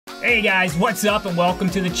Hey guys, what's up and welcome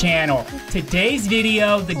to the channel. Today's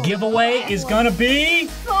video, the giveaway is gonna be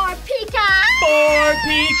for peacocks. For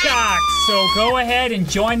peacocks. So go ahead and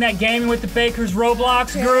join that Gaming with the Bakers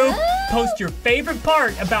Roblox group. Post your favorite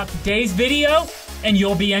part about today's video and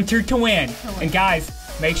you'll be entered to win. And guys,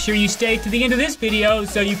 make sure you stay to the end of this video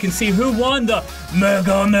so you can see who won the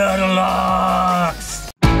Mega Medalox.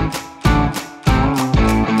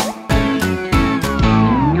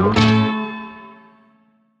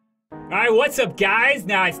 Alright, what's up guys?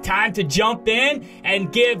 Now it's time to jump in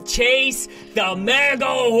and give Chase the mega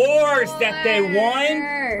horse that they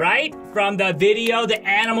won, right? From the video, the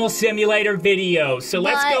animal simulator video. So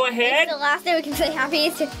let's go ahead. It's the last day we can say Happy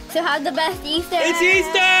Easter, so have the best Easter. It's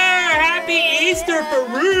Easter! Happy Easter for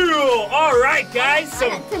real! Alright guys, so...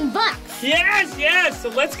 I got $10. Yes! So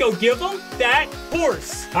let's go give them that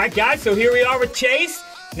horse. Alright guys, so here we are with Chase.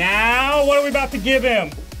 Now, what are we about to give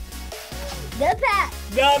him? The pet.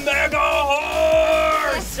 The mega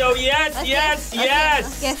horse! So yes. Let's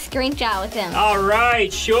get a screenshot with him. All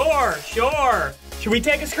right, sure. Should we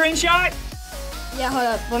take a screenshot? Yeah, hold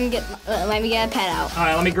up. Let me get a pet out. All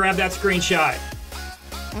right, let me grab that screenshot.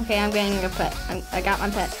 Okay, I'm getting a pet. I got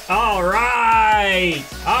my pet. All right.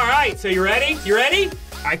 So you ready?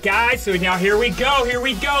 All right, guys. So now here we go.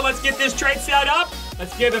 Let's get this trade set up.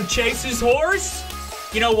 Let's give him Chase's horse.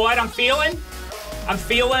 You know what I'm feeling? I'm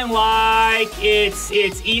feeling like it's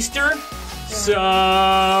Easter,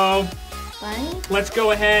 so bunny? Let's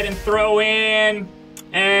go ahead and throw in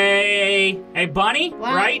a bunny,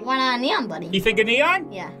 right? Why not a neon bunny? You think a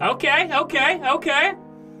neon? Yeah. Okay.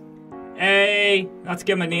 Let's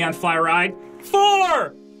give him a neon fly ride.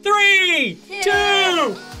 4, 3, 2,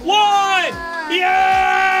 1.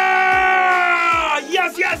 Yeah!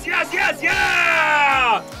 Yes!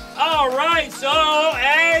 All right, so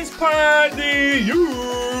as per the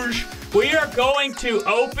usual, we are going to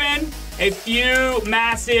open a few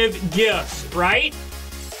massive gifts, right?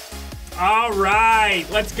 All right,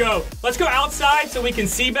 let's go. Let's go outside so we can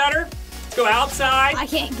see better. Let's go outside. I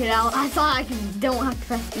can't get out. I thought I don't have to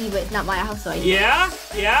press E, but it's not my house, so I Yeah?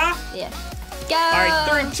 Go. All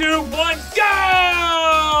right, 3, 2, 1, go!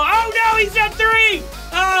 Oh no, he said 3!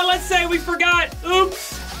 Oh, let's say we forgot.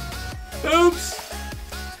 Oops.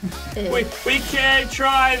 We can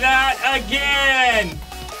try that again.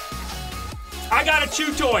 I got a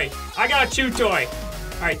chew toy. All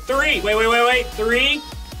right, 3. Wait. 3,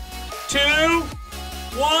 2,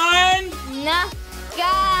 1. No. Go.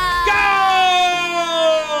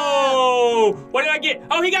 What did I get?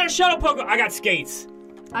 Oh, he got a shuttle pogo. I got skates.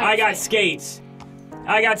 I got skates.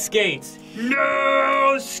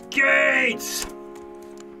 No skates.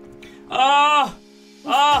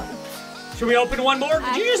 Should we open one more?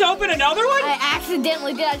 Did you just open another one? I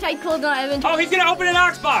accidentally did. I tried closing my inventory. Oh, he's gonna open an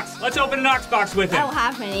ox box. Let's open an ox box with him. I don't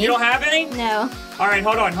have any. You don't have any? No. All right,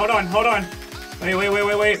 hold on.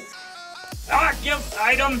 Wait. Give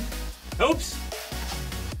item. Oops.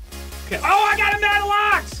 Okay. Oh, I got a metal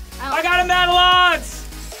ox. I got a metal ox.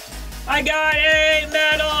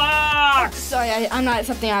 Sorry, I'm not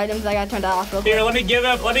accepting items. I gotta turn that off real quick. Here, let me give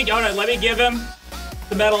him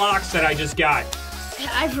the metal ox that I just got.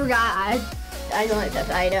 I forgot. I don't accept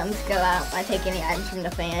items because I take any items from the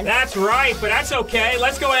fans. That's right, but that's okay.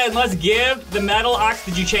 Let's go ahead and let's give the metal ox.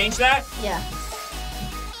 Did you change that? Yeah.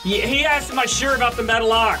 He asked, am I sure about the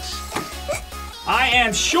metal ox? I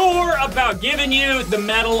am sure about giving you the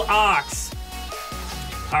metal ox.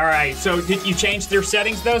 All right, so did you change their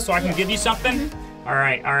settings though so I can give you something? Mm-hmm. All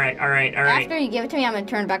right. After you give it to me, I'm gonna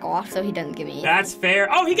turn it back off so he doesn't give me. That's fair.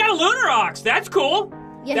 Oh, he got a lunar ox. That's cool.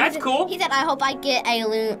 Yeah, that's cool. He said, "I hope I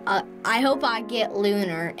get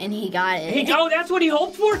lunar," and he got it. Oh, that's what he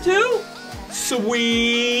hoped for too.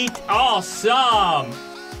 Sweet, awesome.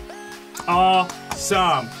 Oh,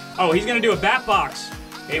 he's gonna do a bat box.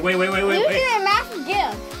 Hey, wait. You gave me a massive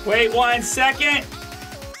gift. Wait 1 second.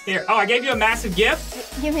 Here. Oh, I gave you a massive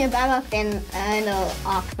gift. Give me a bat box and an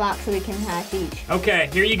ox box so we can hatch each. Okay,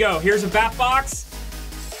 here you go. Here's a bat box.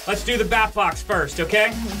 Let's do the bat box first,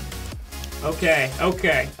 okay? Mm-hmm. Okay. Yep.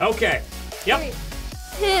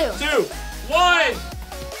 3, 2, 1,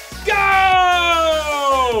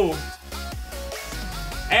 go!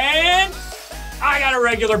 And I got a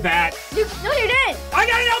regular bat. No, you didn't. I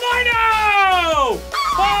got an albino!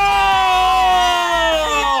 Oh!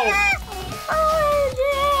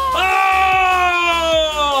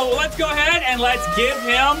 Let's go ahead and let's give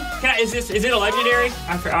him. Is it a legendary?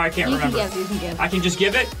 I can't remember. You can give. I can just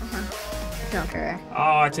give it? It's ultra rare.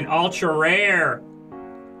 Oh, it's an ultra rare.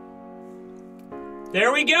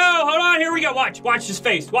 There we go. Hold on. Here we go. Watch his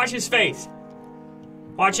face. Watch it.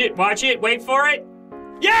 Wait for it.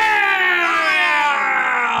 Yeah!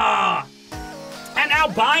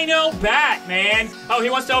 albino bat, man. Oh, he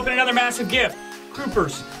wants to open another massive gift.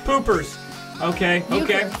 Poopers. Okay.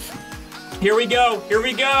 Here we go.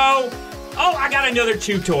 Oh, I got another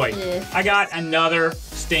chew toy. Yes. I got another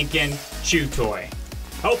stinking chew toy.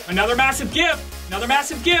 Oh, another massive gift.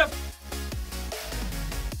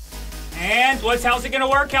 And how's it gonna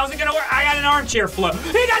work? I got an armchair float.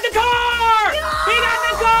 He got the car!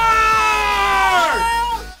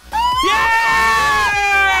 Yeah!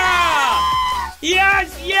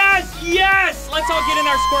 Yes! Let's all get in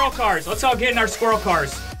our squirrel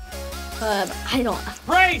cars. I don't.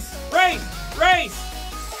 Race!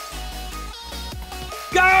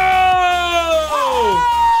 Go!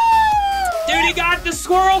 Dude, he got the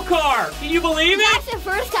squirrel car. Can you believe it? That's the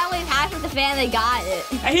first time we've had with the fan that got it.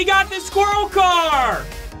 And he got the squirrel car.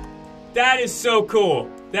 That is so cool.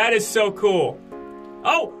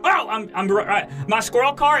 Oh, my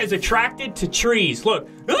squirrel car is attracted to trees. Look.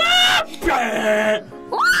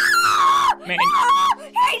 Man.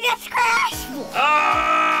 I just crashed.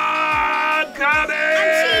 I'm coming.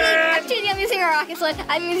 I'm cheating. I'm using a rocket sled.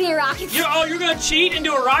 You're gonna cheat and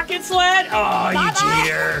do a rocket sled? Oh, you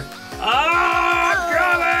cheater. I'm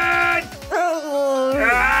coming.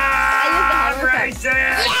 I'm racing.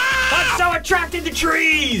 I'm so attracted to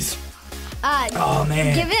trees. Oh,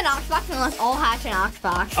 man. Give it an Oxbox and let's all hatch an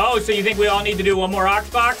Oxbox. Oh, so you think we all need to do one more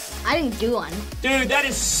Oxbox? I didn't do one. Dude, that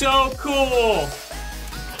is so cool.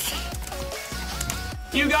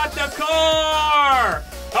 You got the car.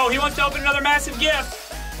 Oh, he wants to open another massive gift.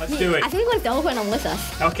 Let's do it. I think he wants to open them with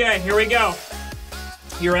us. Okay, here we go.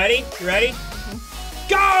 You ready? Mm-hmm.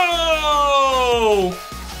 Go!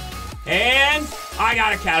 And I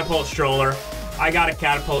got a catapult stroller.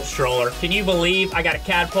 Can you believe I got a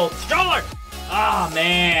catapult stroller? Oh,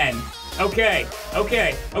 man. Okay.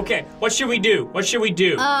 What should we do? Should we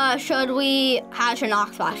hatch an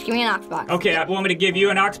Oxbox? Give me an Oxbox. Okay, I want me to give you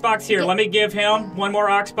an Oxbox here. Let me give him one more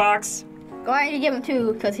Oxbox. Go ahead and give him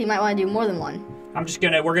two, because he might want to do more than one.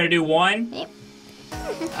 We're gonna do one. Yep.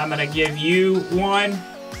 I'm gonna give you one.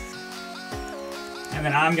 And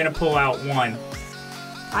then I'm gonna pull out one.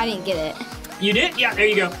 I didn't get it. You did? Yeah, there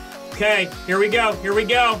you go. Okay, here we go.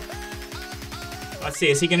 Let's see,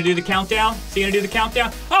 is he gonna do the countdown?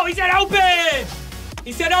 Oh, he said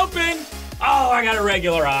open! Oh, I got a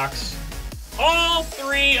regular ox. All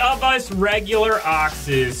three of us regular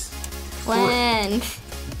oxes. When?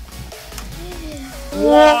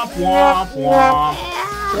 Womp.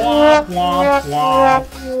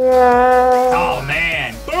 Oh,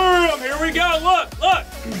 man. Boom, here we go, look.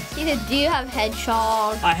 He said, do you have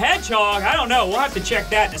hedgehog? A hedgehog? I don't know. We'll have to check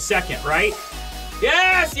that in a second, right?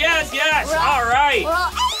 Yes. All right.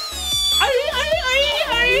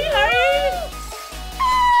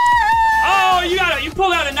 Oh, you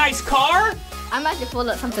pulled out a nice car? I'm about to pull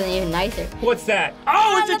out something even nicer. What's that?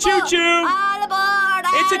 Oh, it's a choo-choo.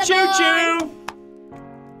 It's a choo-choo.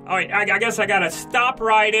 All right, I guess I gotta stop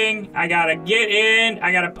riding. I gotta get in.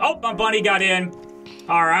 Oh, my bunny got in.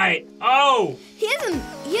 All right. Oh. He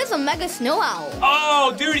has a mega snow owl.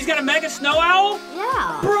 Oh, dude, he's got a mega snow owl?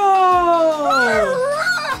 Yeah. Bro!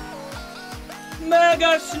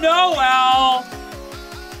 Mega snow owl!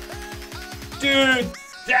 Dude,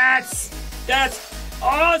 that's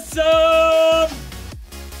awesome!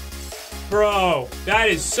 Bro, that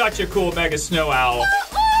is such a cool mega snow owl.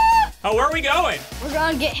 Oh, where are we going? We're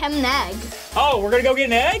gonna get him an egg. Oh, we're gonna go get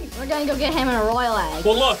an egg? We're gonna go get him a royal egg.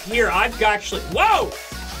 Well, look, here, I've actually, whoa!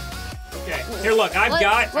 Okay, here, look,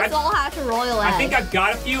 let's all hatch a royal egg. I think I've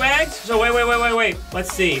got a few eggs. So, wait.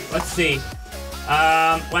 Let's see.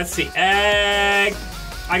 Egg.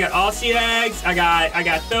 I got Aussie eggs. I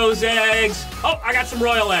got those eggs. Oh, I got some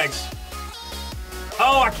royal eggs.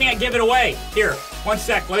 Oh, I can't give it away. Here, one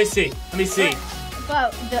sec, let me see.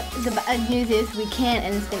 But the bad news is we can't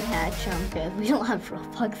instant hatch them because we don't have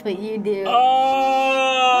Roblox, but you do.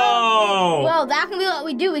 Oh! Well, that can be what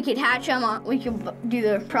we do. We could hatch them. We could do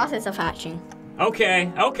the process of hatching. Okay.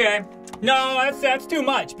 No, that's too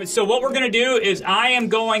much. But so what we're gonna do is I am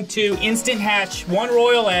going to instant hatch one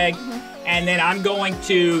royal egg, and then I'm going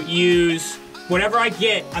to use whatever I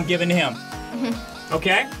get. I'm giving to him.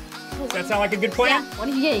 Okay? Does that sound like a good plan? Yeah. What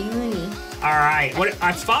did you get? Uni. All right.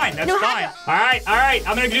 That's fine. That's fine. All right.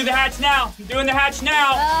 I'm gonna do the hatch now. I'm doing the hatch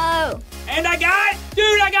now. Oh. And I got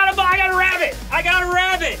a rabbit.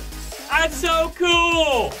 That's so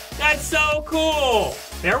cool.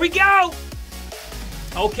 There we go.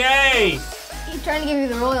 Okay. He's trying to give you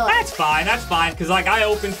the royal egg. That's fine, because like I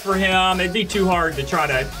opened for him. It'd be too hard to try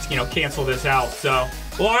to, cancel this out. So,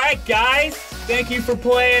 well, all right, guys. Thank you for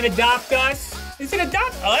playing Adopt Us. Is it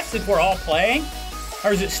Adopt Us if we're all playing?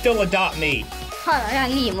 Or is it still Adopt Me? Hold on, I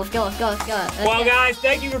gotta leave. Let's go. Well, guys,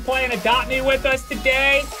 thank you for playing Adopt Me with us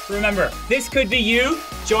today. Remember, this could be you.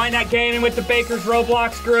 Join that gaming with the Bakers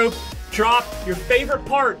Roblox group. Drop your favorite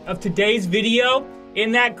part of today's video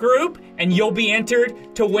in that group, and you'll be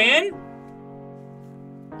entered to win.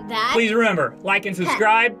 Please remember, like and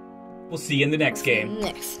subscribe. We'll see you in the next game.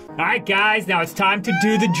 All right, guys, now it's time to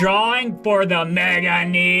do the drawing for the Mega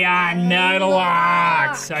Neon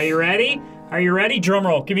Nuzlocke. Are you ready? Are you ready? Drum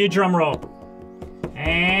roll. Give me a drum roll.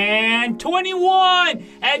 And 21,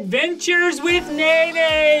 Adventures with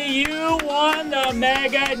Nene. You won the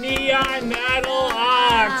Mega Neon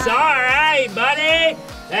Nuzlocke. All right, buddy.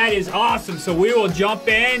 That is awesome. So we will jump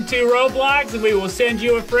into Roblox and we will send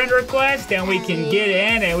you a friend request and we can get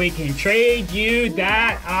in and we can trade you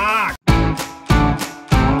that ox.